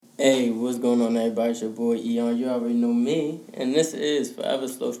Hey, what's going on, everybody? It's your boy Eon. You already know me, and this is Forever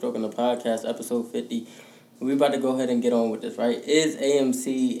Slow Stroking the podcast, episode 50. We about to go ahead and get on with this, right? Is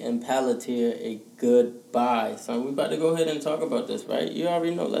AMC and Palantir a good buy, son? We about to go ahead and talk about this, right? You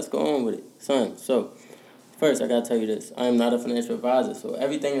already know. Let's go on with it, son. So, first, I gotta tell you this: I am not a financial advisor, so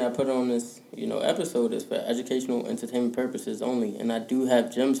everything that I put on this, episode is for educational, entertainment purposes only, and I do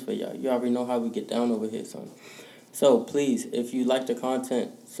have gems for y'all. You already know how we get down over here, son. So please, if you like the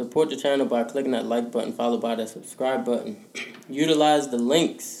content, support the channel by clicking that like button followed by that subscribe button. Utilize the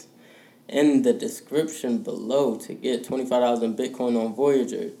links in the description below to get $25 in Bitcoin on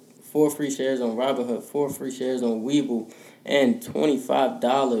Voyager, 4 free shares on Robinhood, 4 free shares on Webull, and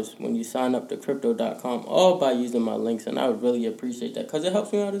 $25 when you sign up to Crypto.com, all by using my links, and I would really appreciate that because it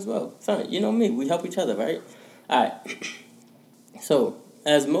helps me out as well. Son, you know me, we help each other, right? All right. So,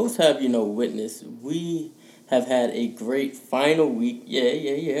 as most have, witnessed, we have had a great final week.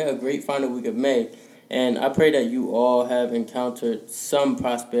 A great final week of May. And I pray that you all have encountered some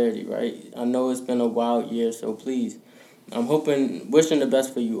prosperity, right? I know it's been a wild year, so please, I'm wishing the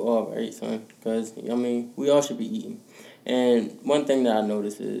best for you all, right, son? Because, we all should be eating. And one thing that I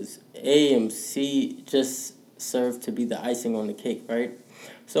noticed is AMC just served to be the icing on the cake, right?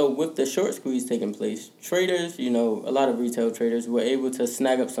 So with the short squeeze taking place, traders, a lot of retail traders were able to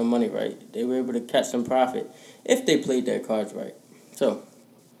snag up some money, right? They were able to catch some profit if they played their cards right. So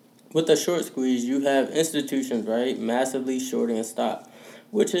with the short squeeze, you have institutions, right, massively shorting a stock,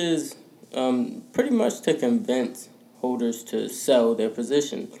 which is pretty much to convince holders to sell their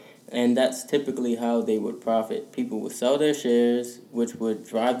position. And that's typically how they would profit. People would sell their shares, which would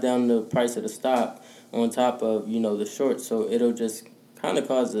drive down the price of the stock on top of, the short. So it'll just kind of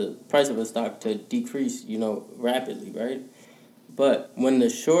cause the price of a stock to decrease, rapidly, right? But when the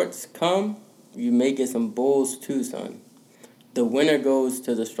shorts come, you may get some bulls too, son. The winner goes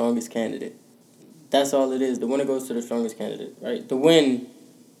to the strongest candidate. That's all it is. The winner goes to the strongest candidate, right? The win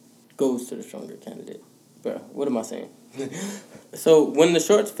goes to the stronger candidate. Bro, what am I saying? So when the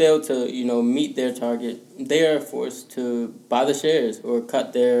shorts fail to, meet their target, they are forced to buy the shares or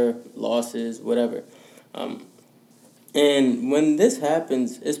cut their losses, whatever. And when this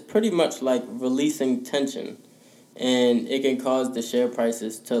happens, it's pretty much like releasing tension. And it can cause the share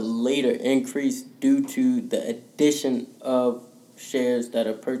prices to later increase due to the addition of shares that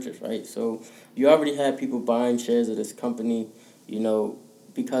are purchased, right? So you already had people buying shares of this company,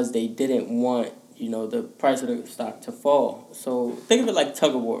 because they didn't want, the price of the stock to fall. So think of it like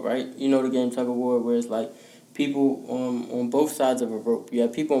tug of war, right? You know the game tug of war, where it's like people on both sides of a rope. You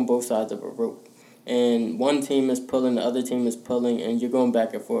have people on both sides of a rope. And one team is pulling, the other team is pulling, and you're going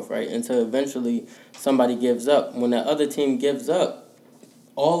back and forth, right? Until eventually somebody gives up. When that other team gives up,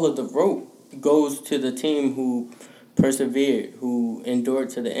 all of the rope goes to the team who persevered, who endured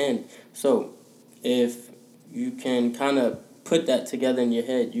to the end. So if you can kind of put that together in your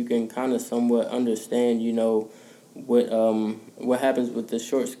head, you can kind of somewhat understand, what happens with the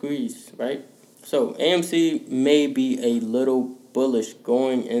short squeeze, right? So AMC may be a little bullish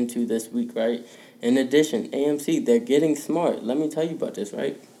going into this week, right? In addition, AMC, they're getting smart. Let me tell you about this,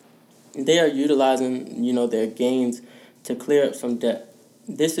 right? They are utilizing, their gains to clear up some debt.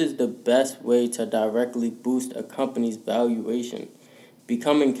 This is the best way to directly boost a company's valuation.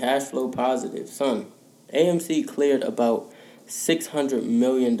 Becoming cash flow positive. Son, AMC cleared about $600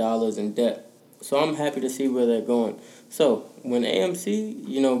 million in debt. So I'm happy to see where they're going. So when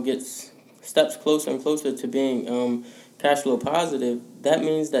AMC, steps closer and closer to being cash flow positive, that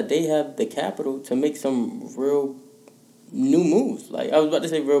means that they have the capital to make some real new moves. Like, I was about to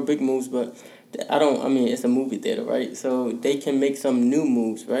say real big moves, but it's a movie theater, right? So they can make some new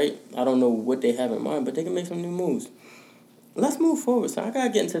moves, right? I don't know what they have in mind, but they can make some new moves. Let's move forward. So I got to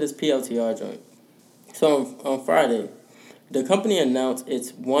get into this PLTR joint. So on Friday, the company announced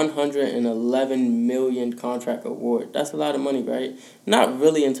its $111 million contract award. That's a lot of money, right? Not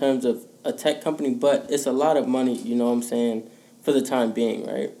really in terms of a tech company, but it's a lot of money, for the time being,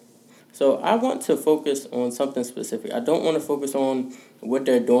 right? So I want to focus on something specific. I don't want to focus on what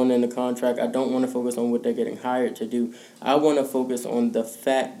they're doing in the contract. I don't want to focus on what they're getting hired to do. I want to focus on the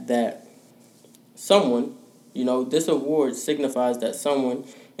fact that someone, this award signifies that someone,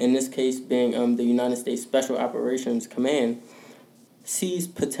 in this case being the United States Special Operations Command, sees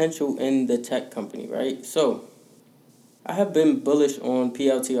potential in the tech company, right? So I have been bullish on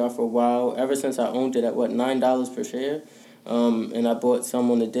PLTR for a while, ever since I owned it at, $9 per share? And I bought some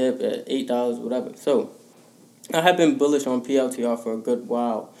on the dip at $8, whatever. So I have been bullish on PLTR for a good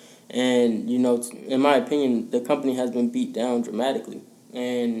while. And, in my opinion, the company has been beat down dramatically.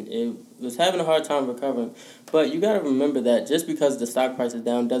 And was having a hard time recovering. But you got to remember that just because the stock price is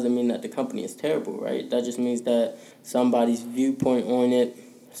down doesn't mean that the company is terrible, right? That just means that somebody's viewpoint on it,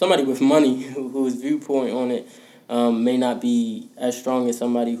 somebody with money whose viewpoint on it may not be as strong as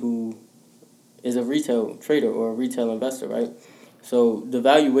somebody who is a retail trader or a retail investor, right? So the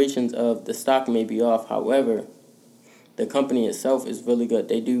valuations of the stock may be off. However, the company itself is really good.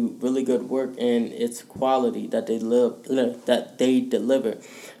 They do really good work, and it's quality that they deliver.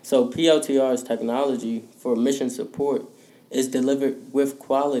 So PLTR's technology for mission support is delivered with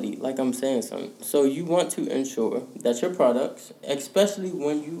quality, like I'm saying, son. So you want to ensure that your products, especially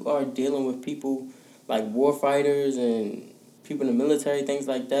when you are dealing with people like war fighters and people in the military, things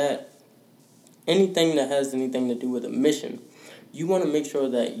like that, anything that has anything to do with a mission, you want to make sure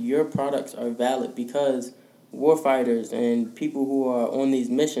that your products are valid because warfighters and people who are on these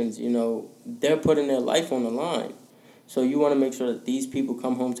missions, they're putting their life on the line. So you want to make sure that these people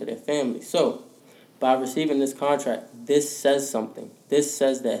come home to their families. So by receiving this contract, this says something. This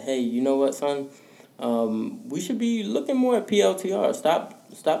says that, hey, you know what, son? We should be looking more at PLTR.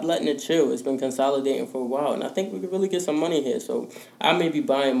 Stop letting it chill. It's been consolidating for a while, and I think we could really get some money here. So I may be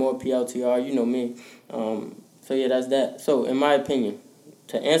buying more PLTR. You know me. So yeah, that's that. So in my opinion,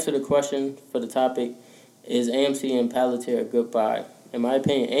 to answer the question for the topic, is AMC and Palantir a good buy? In my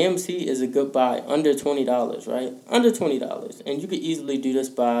opinion, AMC is a good buy under $20, right? Under $20. And you could easily do this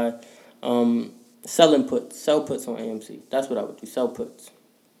by sell puts on AMC. That's what I would do, sell puts.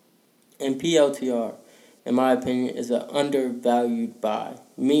 And PLTR, in my opinion, is an undervalued buy.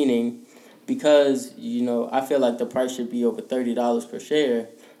 Meaning, because, I feel like the price should be over $30 per share,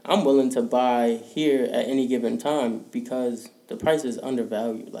 I'm willing to buy here at any given time because the price is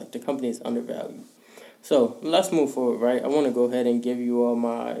undervalued. Like, the company is undervalued. So, let's move forward, right? I want to go ahead and give you all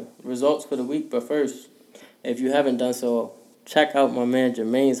my results for the week. But first, if you haven't done so, check out my man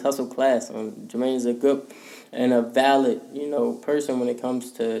Jermaine's Hustle Class. Jermaine's a good and a valid, person when it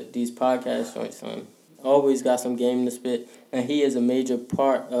comes to these podcast joints, son. Always got some game to spit. And he is a major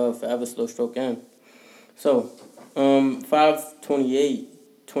part of Forever Slow Stroke N. So,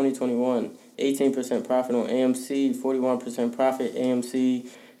 5/28/2021, 18% profit on AMC, 41% profit AMC,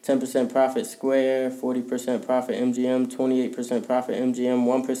 10% profit Square, 40% profit MGM, 28% profit MGM,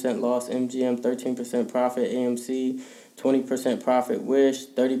 1% loss MGM, 13% profit AMC, 20% profit Wish,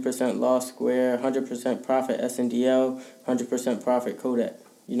 30% loss Square, 100% profit SNDL, 100% profit Kodak.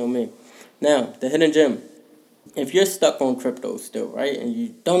 You know me. Now, the hidden gem. If you're stuck on crypto still, right, and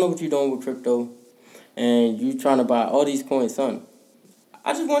you don't know what you're doing with crypto, and you're trying to buy all these coins, son,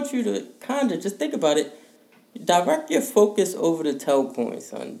 I just want you to kind of just think about it. Direct your focus over to Telcoin,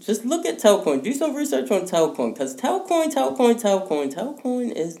 son. Just look at Telcoin. Do some research on Telcoin, because Telcoin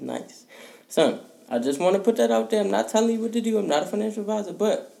is nice. Son, I just want to put that out there. I'm not telling you what to do. I'm not a financial advisor,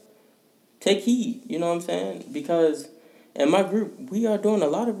 but take heed. You know what I'm saying? Because in my group, we are doing a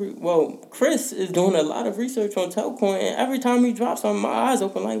lot of... Chris is doing a lot of research on Telcoin, and every time he drops something, my eyes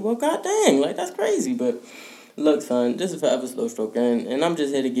open like, well, god dang, like, that's crazy, but... Look, son, this is Forever Slow Stroke, and I'm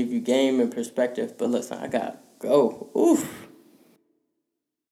just here to give you game and perspective. But look, son, I got to go. Oof.